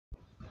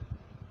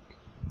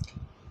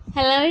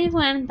Hello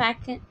everyone,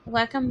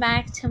 welcome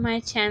back to my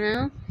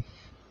channel.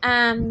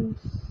 Um,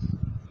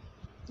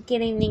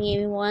 Good evening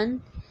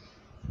everyone.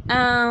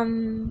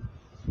 Um,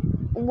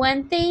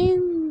 One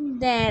thing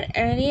that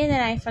earlier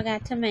that I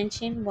forgot to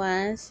mention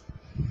was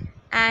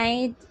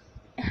I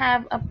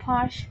have a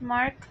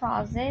Poshmark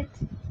closet.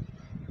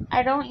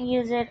 I don't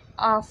use it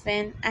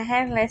often. I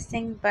have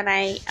listing, but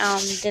I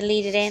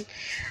deleted it.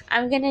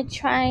 I'm gonna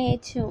try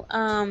to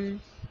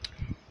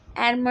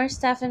add more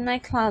stuff in my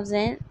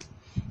closet,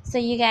 so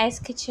you guys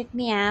could check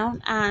me out.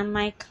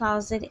 My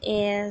closet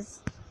is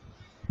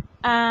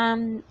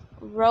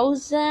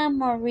Rosa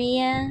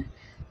Maria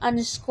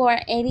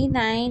underscore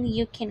 89.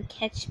 You can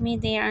catch me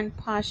there on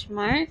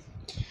Poshmark.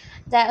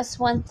 That's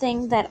one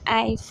thing that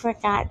I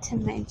forgot to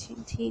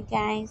mention to you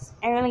guys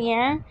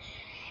earlier.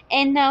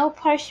 And no,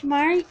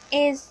 Poshmark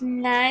is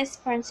not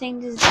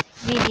sponsoring this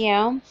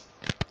video.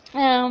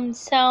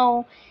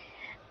 So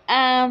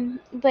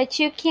but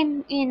you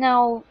can,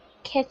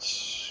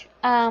 catch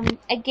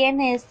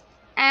again is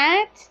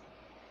at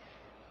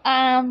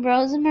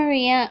Rosa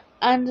Maria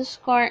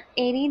underscore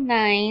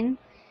 89.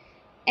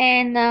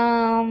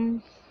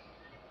 And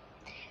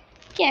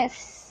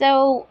yes,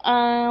 so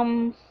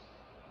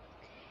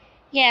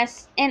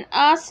yes, and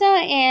also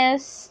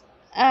is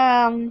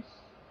um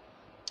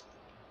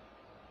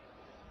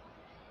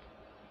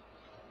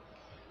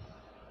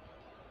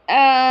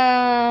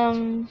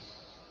um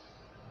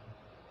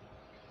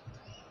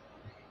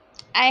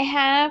I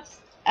have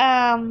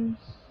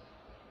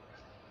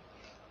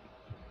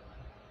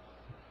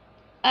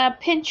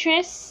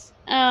Pinterest,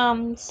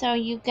 so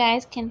you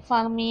guys can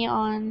follow me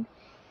on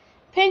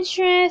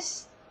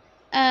Pinterest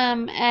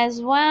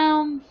as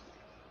well.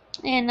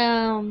 And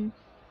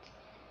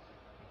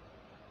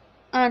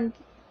on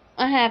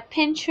I have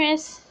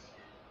Pinterest,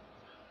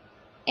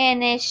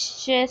 and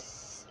it's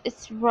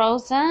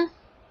Rosa,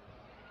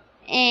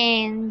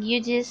 and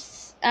you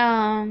just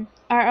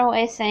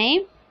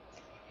ROSA.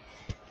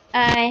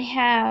 I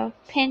have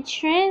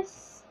Pinterest.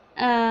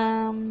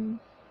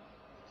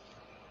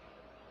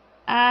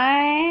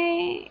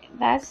 I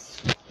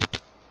That's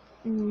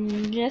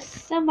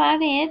just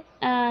about it.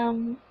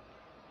 Um,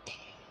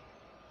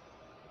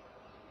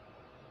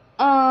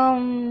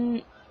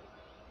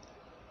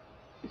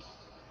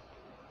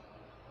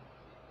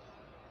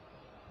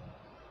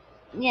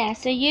 yeah.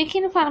 So you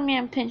can follow me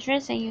on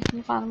Pinterest, and you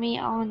can follow me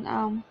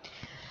on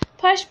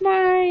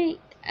Poshmark.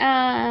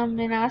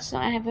 And also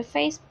I have a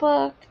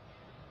Facebook.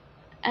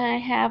 I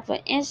have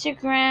an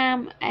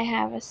Instagram. I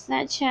have a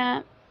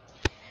Snapchat.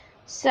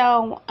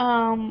 So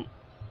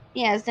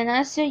yes, then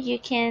also you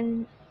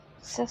can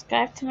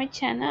subscribe to my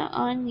channel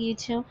on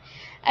YouTube.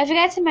 I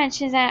forgot to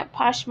mention that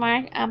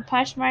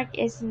Poshmark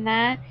is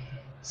not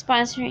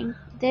sponsoring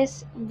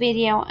this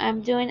video.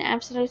 I'm doing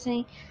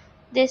absolutely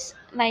this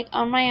like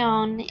on my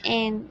own,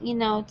 and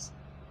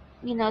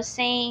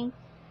saying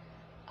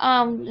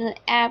the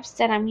apps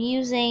that I'm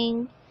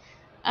using.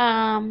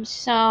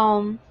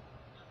 So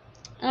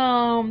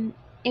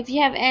if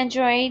you have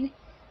Android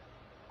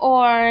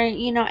or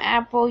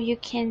Apple, you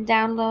can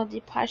download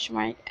the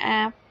Poshmark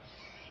app.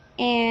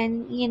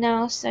 And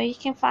so you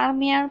can follow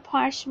me on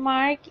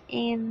Poshmark,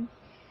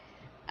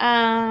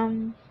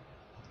 um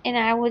and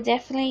I will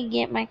definitely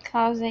get my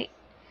closet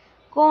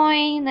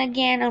going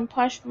again on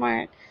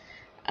Poshmark.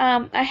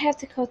 I have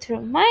to go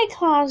through my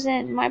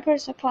closet, my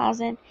personal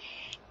closet,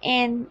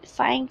 and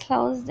find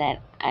clothes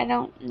that I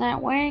don't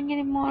not wearing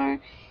anymore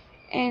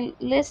and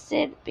list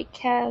it,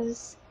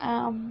 because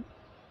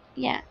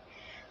yeah.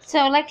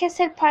 So like I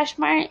said,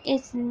 Poshmark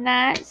is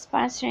not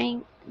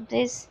sponsoring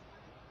this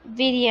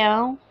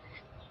video.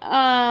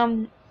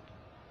 um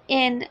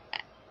and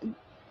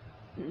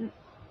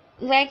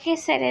like I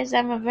said, is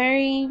I'm a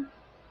very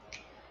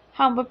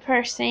humble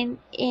person,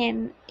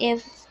 and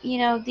if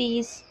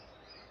these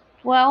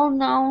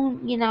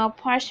well-known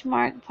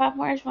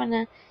Poshmark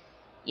wanna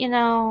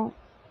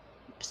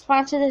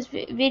sponsor this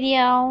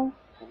video,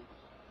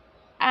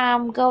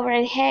 go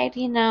right ahead.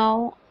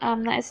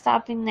 I'm not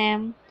stopping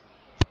them.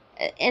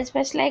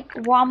 Especially like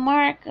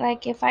Walmart.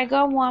 Like if I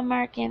go to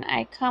Walmart and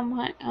I come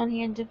on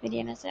here and do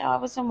video, and I say, oh, I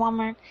was in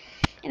Walmart,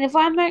 and if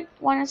Walmart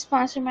want to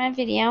sponsor my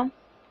video,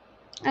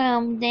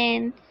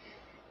 then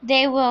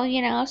they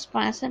will,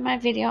 sponsor my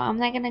video. I'm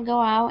not gonna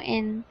go out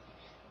and,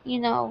 you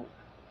know,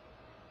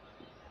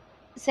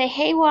 say,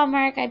 hey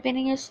Walmart, I've been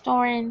in your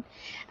store and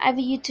I have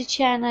a YouTube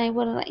channel. I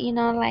would,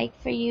 like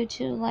for you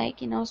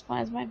to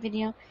sponsor my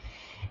video.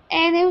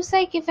 And it was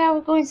like if I were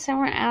going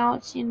somewhere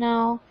else,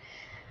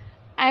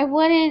 I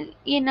wouldn't,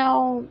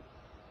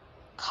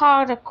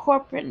 call the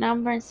corporate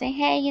number and say,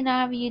 hey, I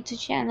have a YouTube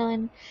channel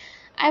and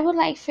I would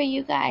like for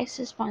you guys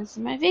to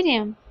sponsor my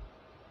video.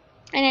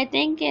 And I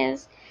think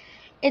it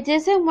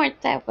doesn't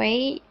work that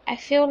way. I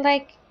feel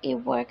like it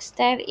works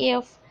that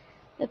if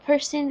the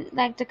person,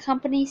 like the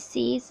company,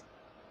 sees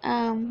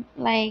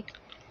like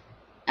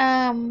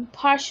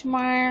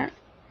Poshmark,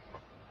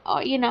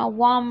 or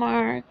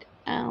Walmart,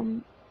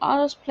 all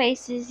those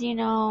places,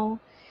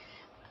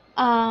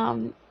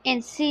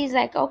 and sees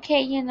like,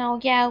 okay,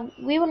 yeah,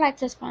 we would like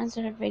to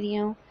sponsor a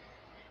video.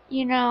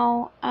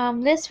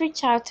 let's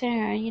reach out to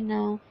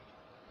her,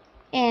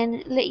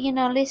 and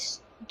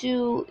let's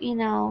do,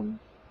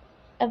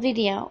 a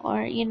video,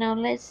 or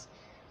let's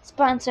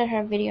sponsor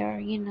her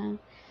video,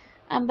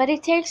 but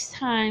it takes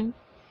time.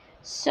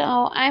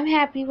 So I'm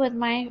happy with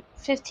my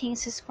 15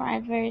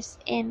 subscribers,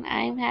 and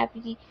I'm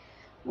happy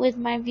with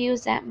my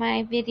views that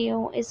my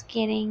video is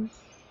getting.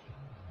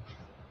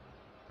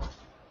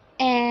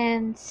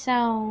 And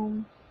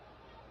so,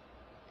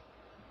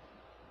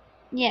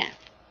 yeah.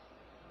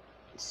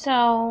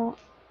 So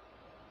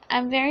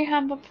I'm a very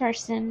humble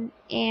person,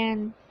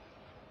 and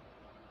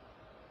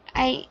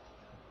I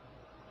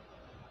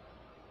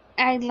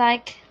I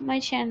like my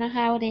channel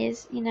how it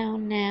is,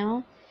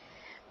 now.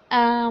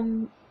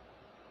 Um,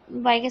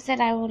 like I said,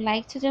 I would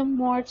like to do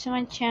more to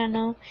my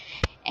channel,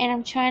 and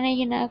I'm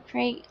trying to,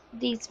 create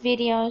these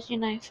videos,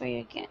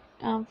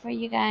 for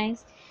you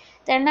guys.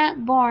 They're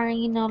not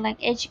boring, like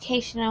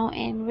educational,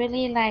 and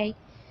really, like,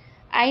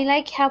 I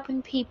like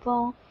helping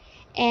people,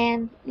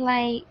 and,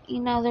 like,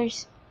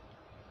 there's,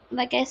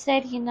 like I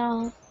said,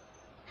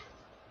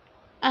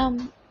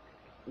 um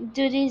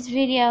do these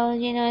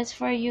videos, it's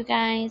for you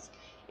guys.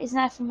 It's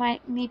not for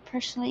me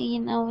personally,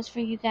 it's for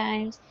you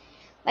guys.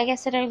 Like I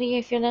said earlier,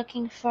 if you're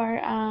looking for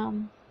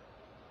um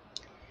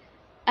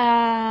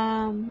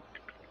um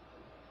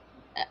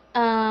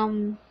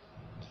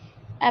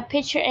a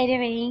picture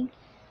editing,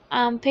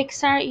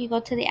 Pixar, you go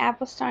to the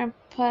Apple Store and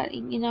put,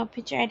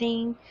 picture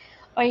editing,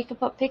 or you can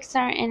put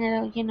Pixar and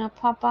it'll,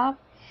 pop up.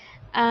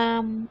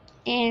 And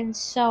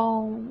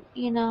so,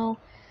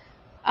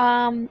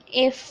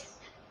 if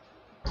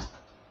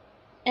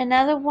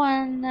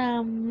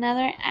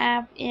another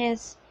app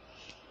is,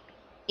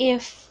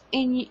 if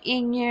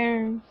in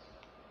your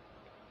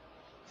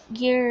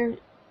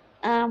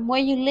where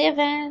you live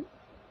at,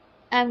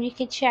 you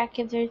can check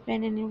if there's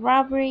been any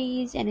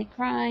robberies, any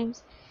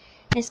crimes.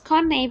 It's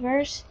called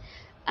Neighbors.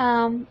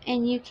 And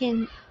you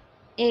can,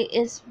 it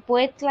is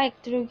with,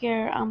 like, through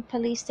your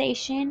police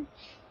station,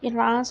 your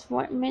law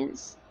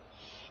enforcement,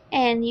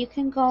 and you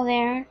can go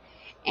there,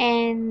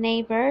 and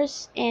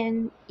Neighbors,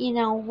 and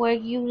where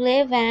you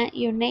live at,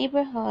 your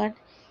neighborhood,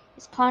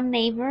 it's called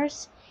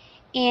Neighbors.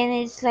 And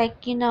it's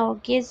like,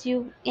 gives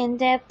you in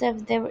depth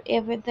of there,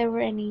 if there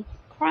were any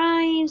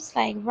crimes,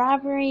 like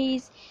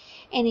robberies,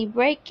 any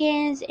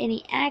break-ins,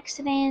 any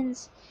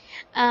accidents.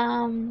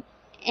 um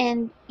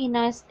and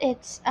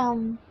it's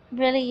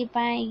really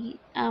by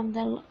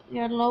the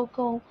your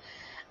local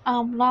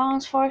law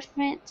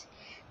enforcement.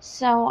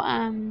 So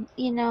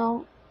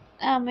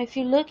if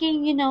you're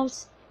looking,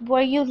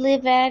 where you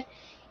live at,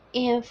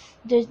 if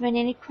there's been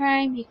any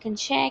crime, you can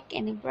check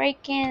any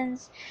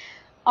break-ins,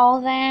 all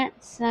that.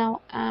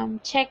 So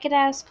check it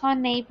out. It's called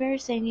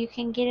Neighbors, and you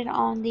can get it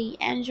on the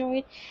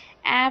Android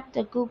app,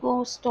 the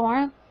Google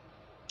Store.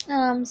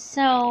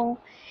 So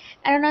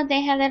I don't know if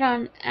they have it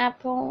on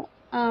Apple,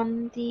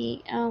 um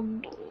the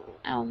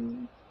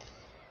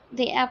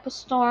Apple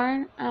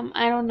Store.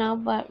 I don't know,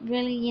 but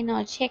really,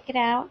 check it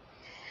out.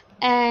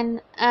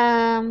 And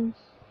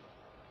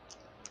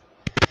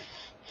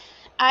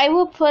I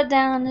will put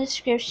down in the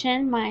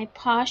description my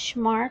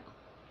Poshmark,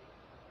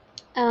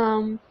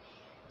 um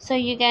so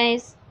you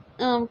guys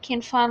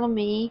can follow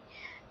me.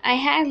 I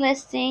had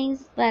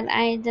listings, but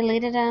I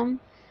deleted them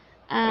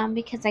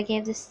because I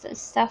gave this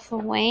stuff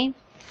away.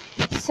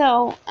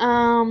 So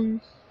I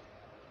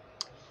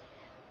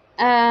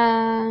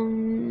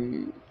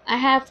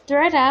have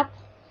ThreadUp,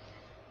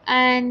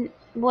 and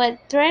what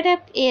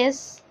ThreadUp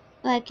is,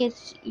 like,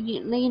 it's,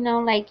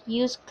 like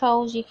used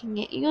clothes. You can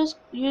get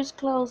used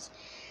clothes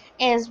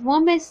as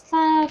woman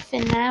stuff,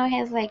 and now it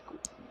has, like,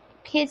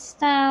 kids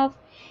stuff.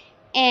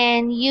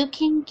 And you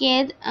can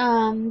get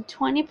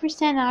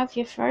 20% off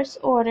your first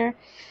order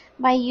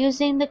by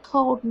using the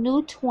code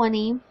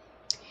new20.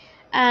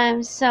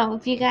 So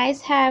if you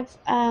guys have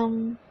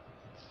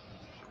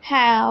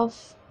have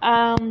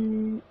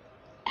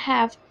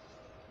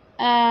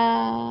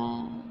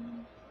uh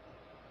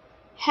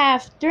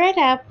have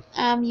ThreadUp,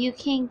 you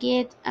can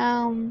get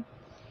um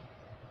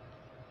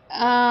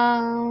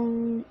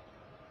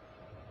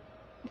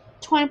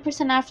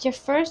 20% off your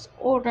first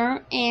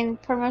order.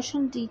 And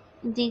promotional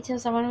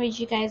details, I want to read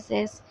you guys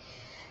this.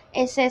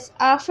 It says,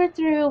 offer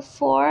through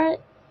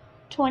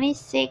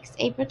 4/26,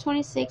 April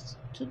 26th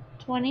to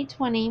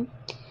 2020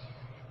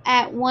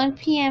 at 1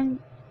 p.m.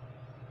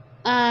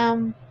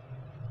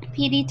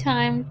 PD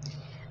time.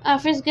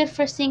 Offers good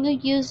for single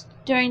use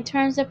during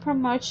terms of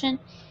promotion.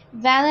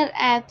 Valid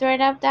at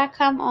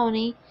threadup.com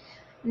only.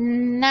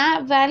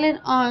 Not valid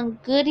on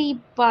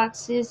goodie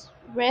boxes,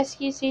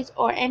 rescue seats,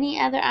 or any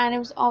other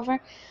items over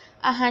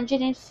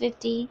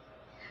 150.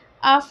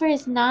 Offer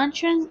is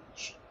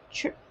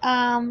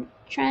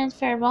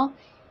transferable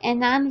and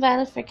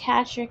non-valid for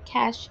cash or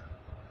cash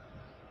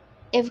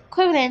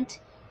equivalent.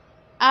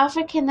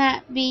 Offer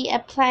cannot be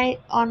applied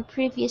on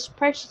previous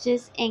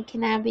purchases and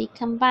cannot be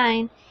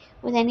combined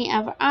with any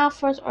other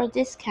offers or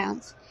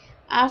discounts.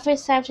 Offer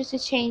is subject to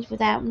change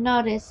without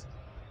notice.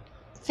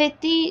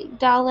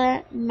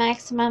 $50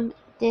 maximum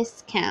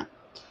discount.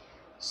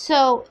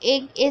 So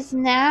it is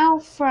now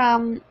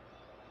from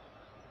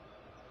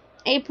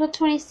April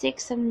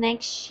 26th of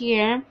next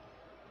year.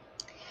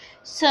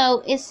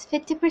 So it's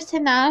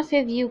 50% off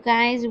if you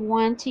guys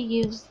want to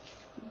use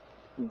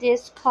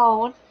this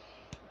code.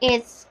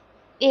 It's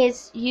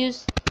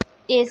used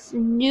it's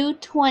new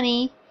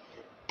 20,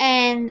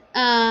 and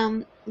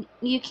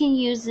you can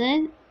use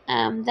it.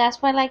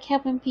 That's why I like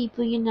helping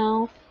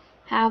people,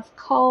 have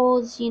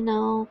codes,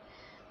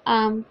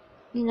 um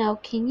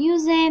can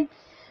use it.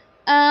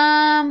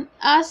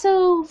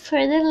 Also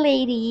for the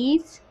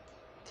ladies,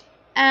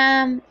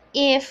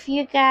 if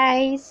you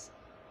guys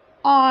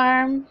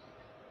are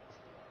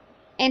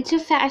into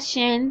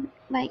fashion,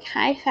 like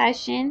high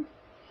fashion,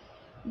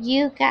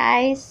 you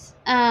guys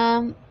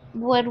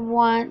would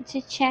want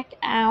to check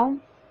out.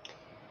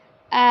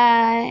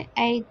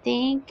 I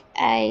think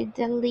I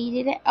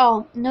deleted it.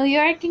 Oh, New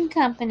York and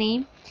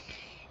Company.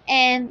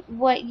 And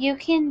what you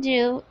can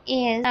do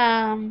is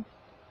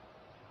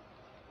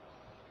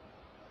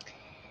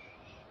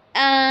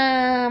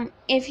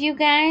if you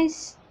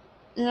guys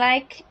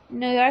like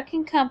New York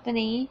and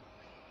Company,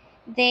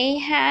 they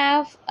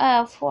have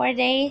a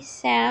 4-day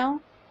sale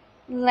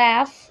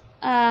left.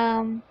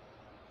 And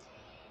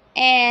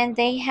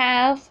they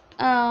have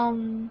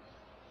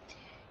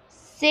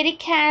City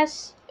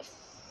Cash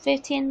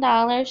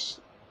 $15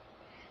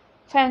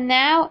 from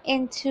now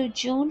into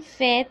June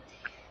 5th.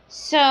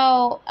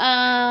 So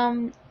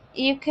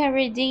you can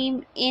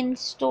redeem in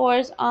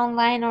stores,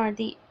 online, or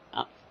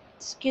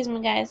excuse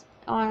me guys,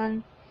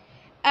 on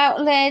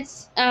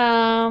outlets.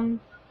 And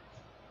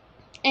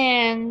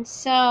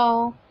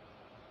so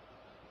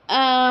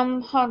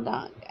hold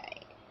on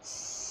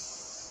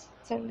guys.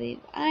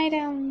 Delete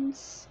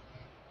items.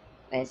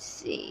 Let's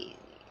see.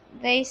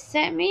 They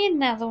sent me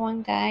another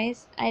one,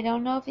 guys. I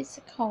don't know if it's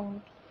a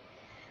code.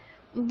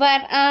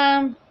 But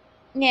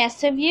yeah,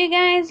 so if you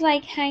guys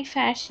like high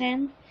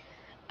fashion,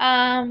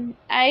 for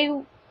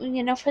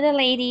the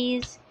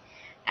ladies,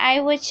 I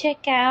would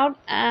check out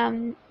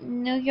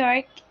New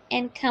York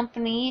and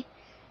Company,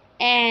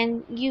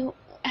 and you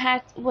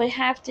would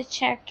have to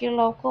check your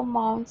local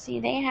mall and see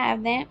they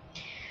have that,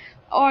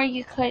 or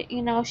you could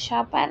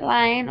shop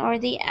online or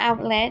the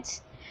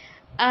outlets.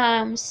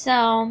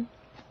 So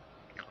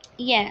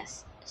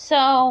yes,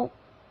 so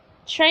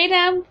trade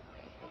up.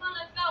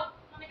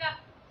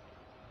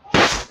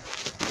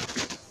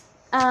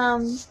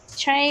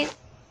 Trade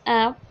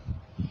up.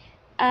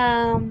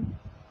 Um,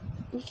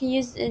 you can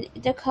use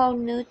the code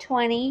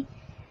new20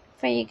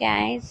 for you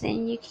guys,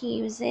 and you can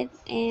use it.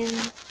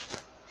 And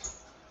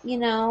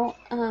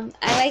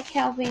I like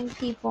helping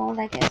people.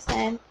 Like I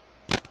said,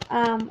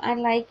 I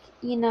like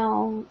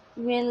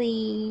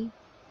really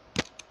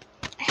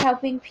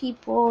helping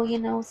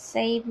people.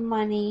 Save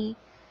money.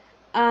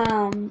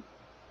 And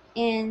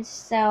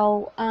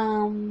so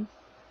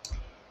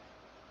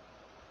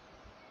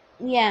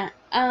yeah.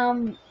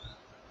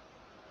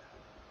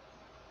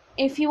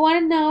 If you want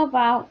to know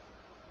about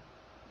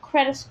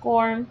credit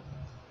score,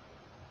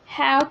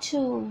 how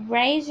to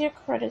raise your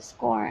credit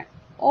score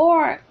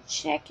or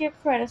check your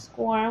credit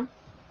score,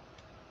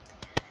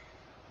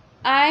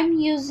 I'm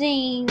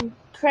using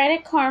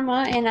Credit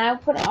Karma, and I'll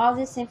put all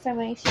this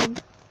information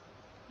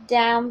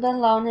down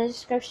below in the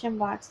description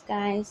box,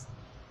 guys.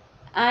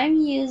 I'm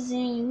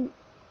using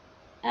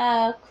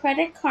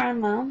Credit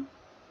Karma,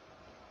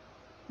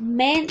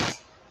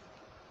 Mint,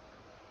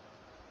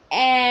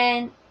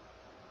 and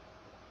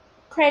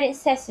Credit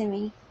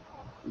Sesame.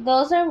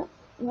 Those are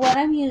what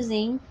I'm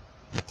using.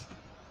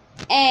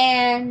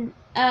 And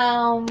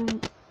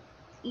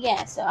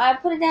yeah, so I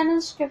put it down in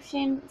the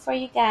description for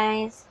you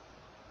guys.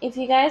 If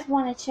you guys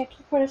want to check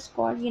your credit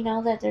score, you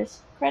know that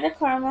there's Credit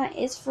Karma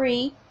is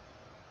free.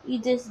 You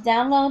just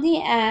download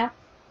the app.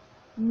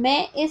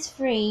 Mint is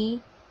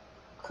free.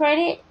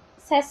 Credit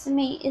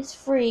Sesame is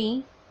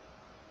free.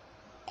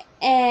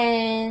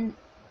 And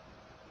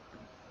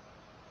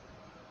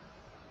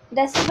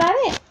that's about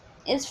it.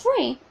 It's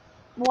free.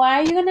 Why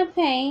are you going to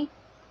pay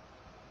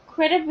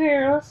credit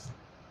bureaus,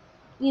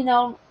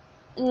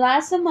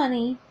 lots of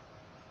money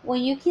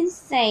when you can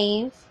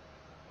save?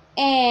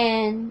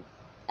 And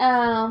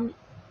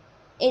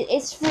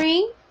it's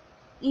free.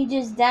 You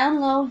just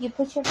download, you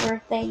put your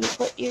birthday, you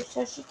put your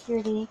social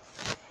security,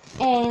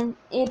 and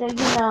it'll,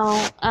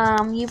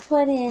 you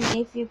put in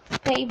if you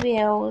pay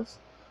bills,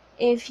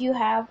 if you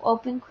have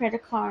open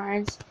credit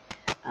cards.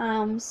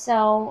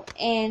 So,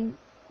 and,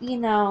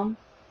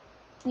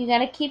 you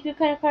gotta keep your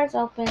credit cards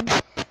open.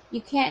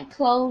 You can't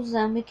close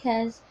them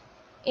because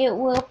it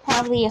will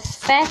probably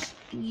affect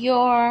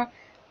your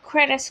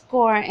credit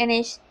score, and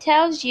it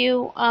tells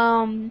you,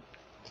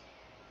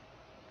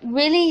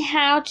 really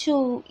how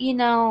to,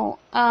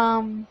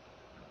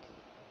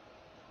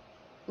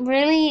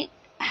 really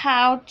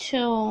how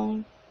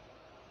to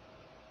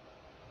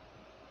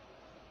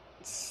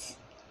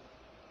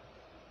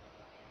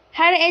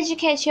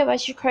educate you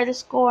about your credit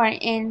score,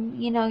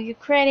 and your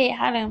credit,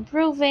 how to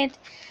improve it,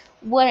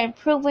 what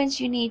improvements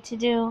you need to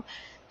do.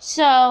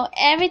 So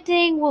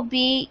everything will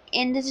be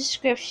in the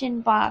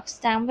description box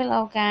down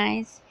below,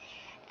 guys.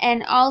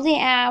 and all the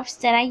apps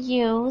that I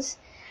use.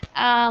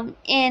 And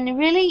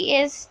really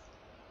is,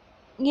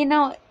 you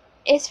know,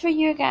 it's for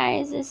you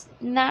guys. It's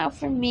not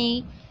for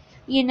me.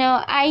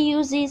 I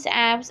use these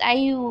apps. I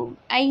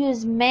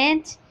use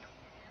Mint,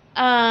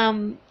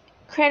 um,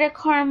 Credit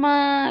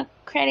Karma,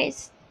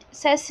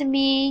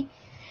 Sesame.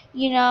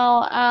 You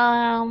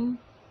know,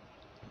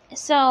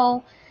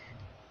 so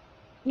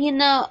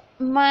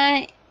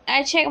my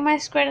I check my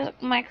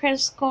credit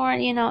score,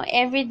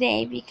 every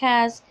day,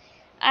 because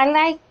I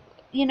like,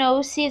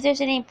 see if there's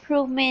any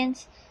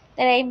improvements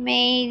that I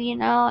made,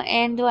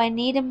 and do I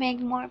need to make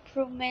more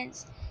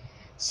improvements.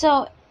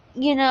 So,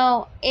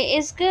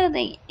 it's good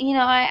that,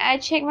 I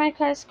check my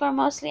credit score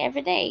mostly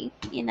every day,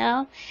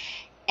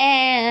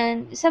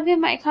 and some people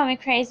might call me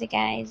crazy,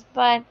 guys,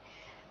 but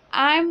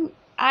I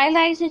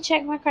like to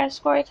check my credit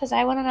score because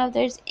I want to know if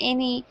there's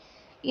any,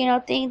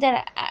 thing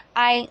that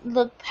I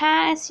look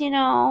past,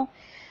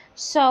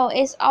 So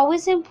it's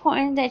always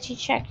important that you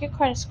check your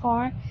credit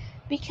score,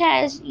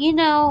 because you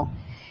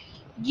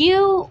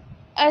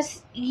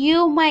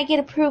might get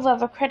approved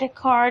of a credit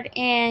card,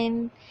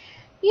 and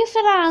you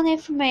fill out all the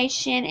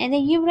information, and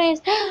then you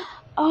realize,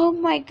 oh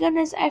my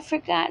goodness, I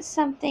forgot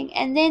something,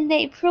 and then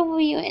they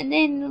approve you, and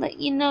then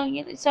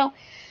so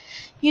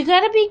you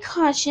gotta be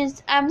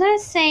cautious. I'm not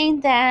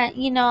saying that,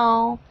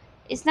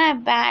 it's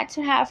not bad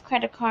to have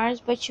credit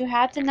cards, but you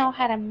have to know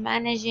how to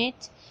manage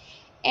it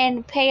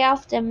and pay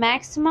off the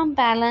maximum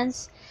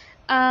balance.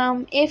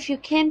 If you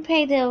can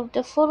pay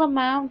the full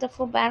amount, the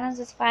full balance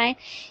is fine.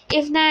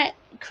 If not,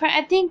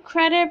 I think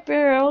credit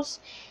bureaus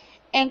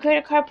and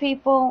credit card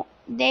people,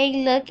 they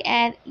look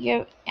at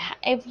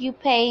if you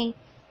pay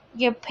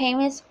your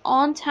payments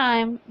on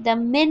time, the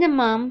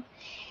minimum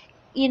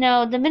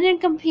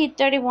can pay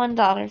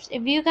 $31.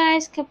 If you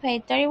guys can pay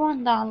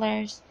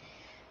 $31,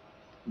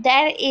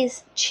 that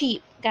is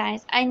cheap,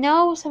 guys. I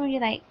know some of you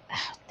like,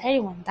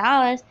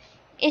 $31.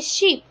 It's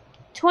cheap.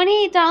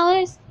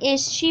 $28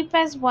 is cheap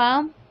as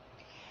well.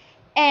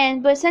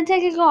 But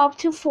sometimes it go up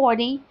to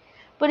 40.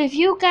 But if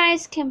you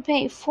guys can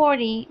pay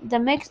 40, the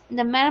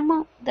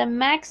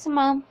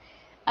maximum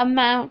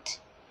amount,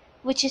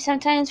 which is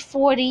sometimes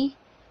 40,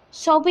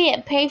 so be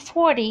it. Pay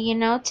 40,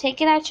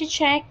 take it out your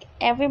check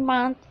every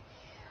month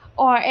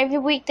or every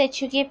week that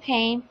you get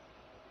paid.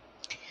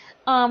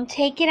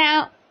 Take it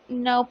out,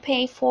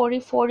 pay 40,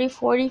 40,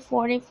 40,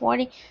 40,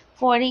 40,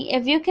 40.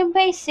 If you can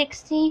pay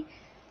 60,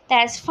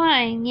 that's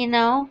fine,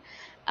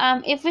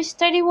 if it's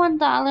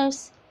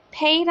 $31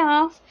 paid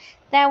off,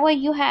 that way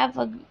you have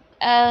a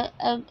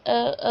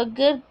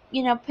good,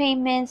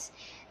 payments.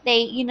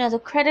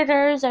 The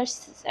creditors are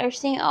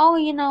saying,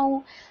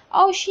 oh,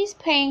 oh, she's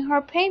paying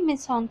her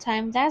payments on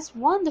time. That's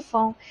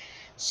wonderful.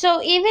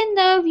 So even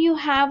though you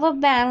have a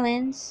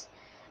balance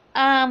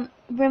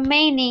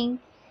remaining,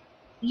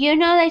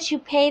 that you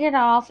paid it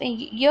off, and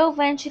you'll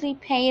eventually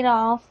pay it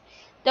off.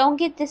 Don't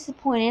get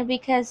disappointed,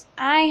 because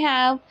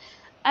I'm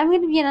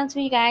gonna be honest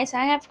with you guys,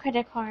 I have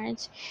credit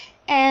cards,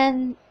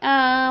 and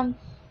I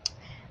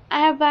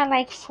have about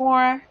like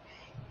four,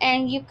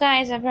 and you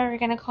guys are probably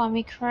gonna call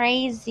me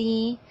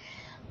crazy,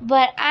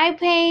 but I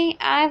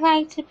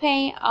like to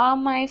pay all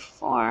my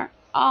four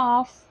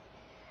off,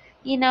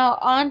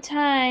 on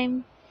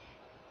time,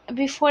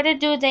 before the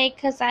due date,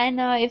 because I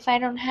know if I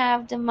don't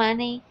have the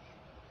money,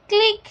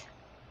 click,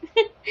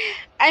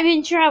 I'm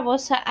in trouble.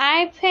 So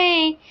I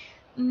pay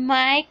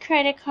my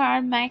credit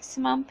card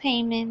maximum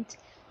payment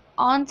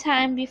on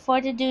time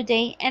before the due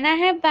date, and I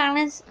have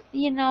balance,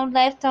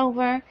 left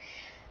over.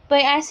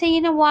 But I say,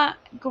 you know what?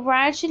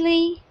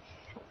 Gradually,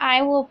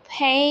 I will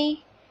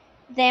pay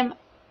them.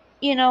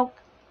 You know,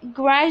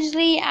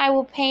 gradually I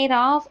will pay it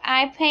off.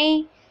 I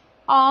pay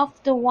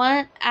off the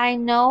one I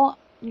know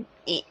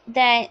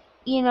that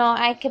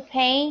I could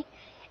pay,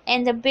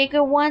 and the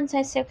bigger ones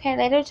I say, okay,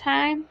 later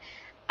time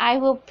I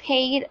will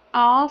pay it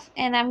off,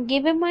 and I'm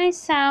giving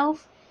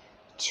myself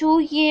 2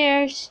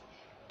 years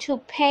to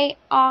pay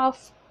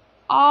off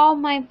all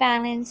my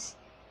balance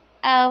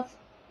of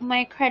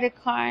my credit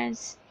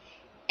cards.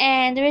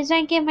 And the reason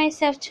I give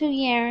myself 2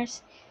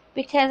 years,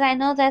 because I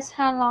know that's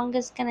how long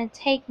it's gonna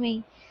take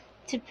me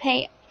to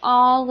pay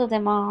all of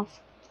them off.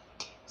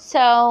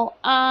 So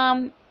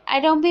I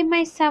don't beat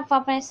myself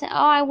up and I say,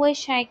 oh, I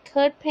wish I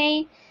could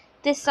pay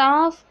this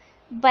off,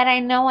 but I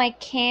know I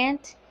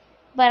can't.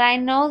 But I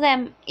know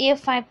that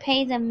if I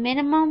pay the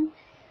minimum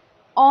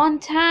on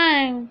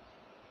time,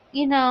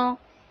 you know,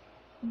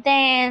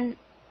 then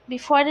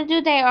before the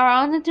due date or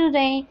on the due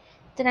date,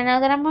 then I know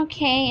that I'm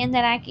okay, and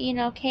that I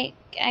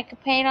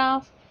could pay it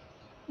off,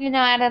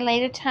 at a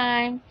later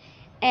time.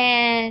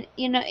 And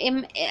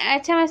I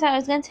tell myself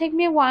it's gonna take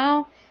me a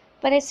while,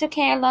 but it's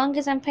okay as long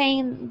as I'm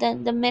paying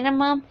the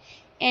minimum.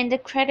 And the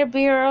credit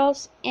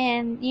bureaus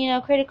and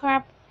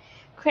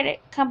credit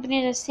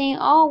companies are saying,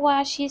 oh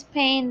wow, she's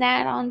paying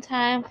that on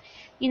time,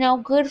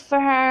 good for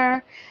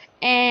her.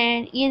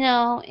 And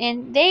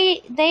and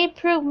they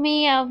approved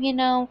me of,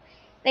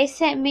 they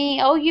sent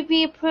me, oh, you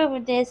be approved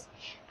of this.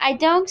 I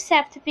don't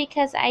accept it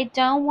because I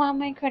don't want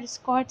my credit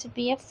score to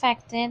be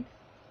affected.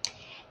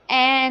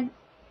 And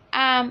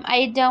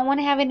I don't want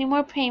to have any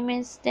more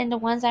payments than the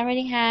ones I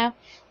already have.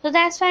 So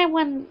that's why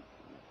when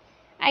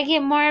I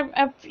get more,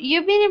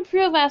 you're being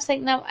improved, I was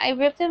like, no, I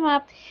ripped them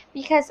up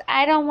because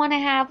I don't want to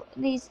have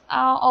these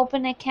all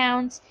open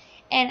accounts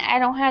and I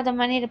don't have the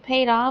money to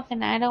pay it off,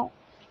 and I don't,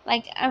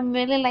 like, I'm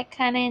really like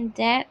kind of in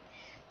debt.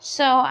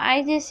 So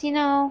I just,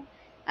 I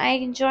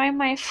enjoy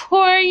my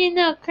four,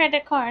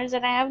 credit cards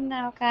that I have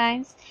now,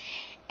 guys.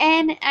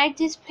 And I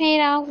just pay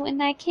it off when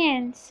I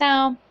can.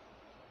 So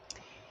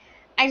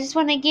I just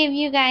want to give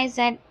you guys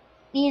that,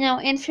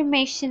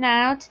 information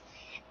out.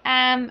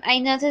 I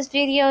know this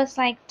video is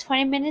like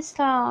 20 minutes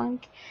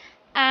long.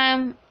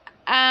 Um,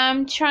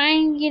 I'm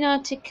trying,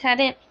 to cut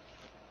it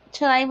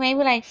to like maybe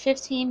like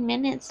 15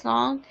 minutes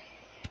long.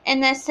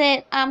 And that's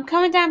it.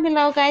 Comment down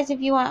below, guys, if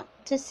you want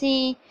to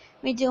see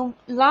me do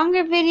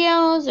longer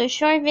videos or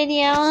short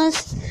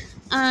videos.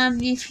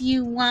 If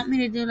you want me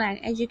to do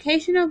like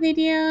educational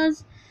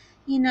videos,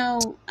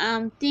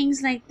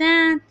 things like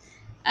that,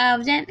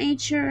 of that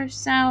nature.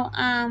 So,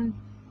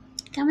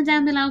 comment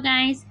down below,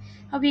 guys.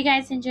 Hope you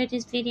guys enjoyed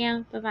this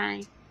video. Bye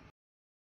bye.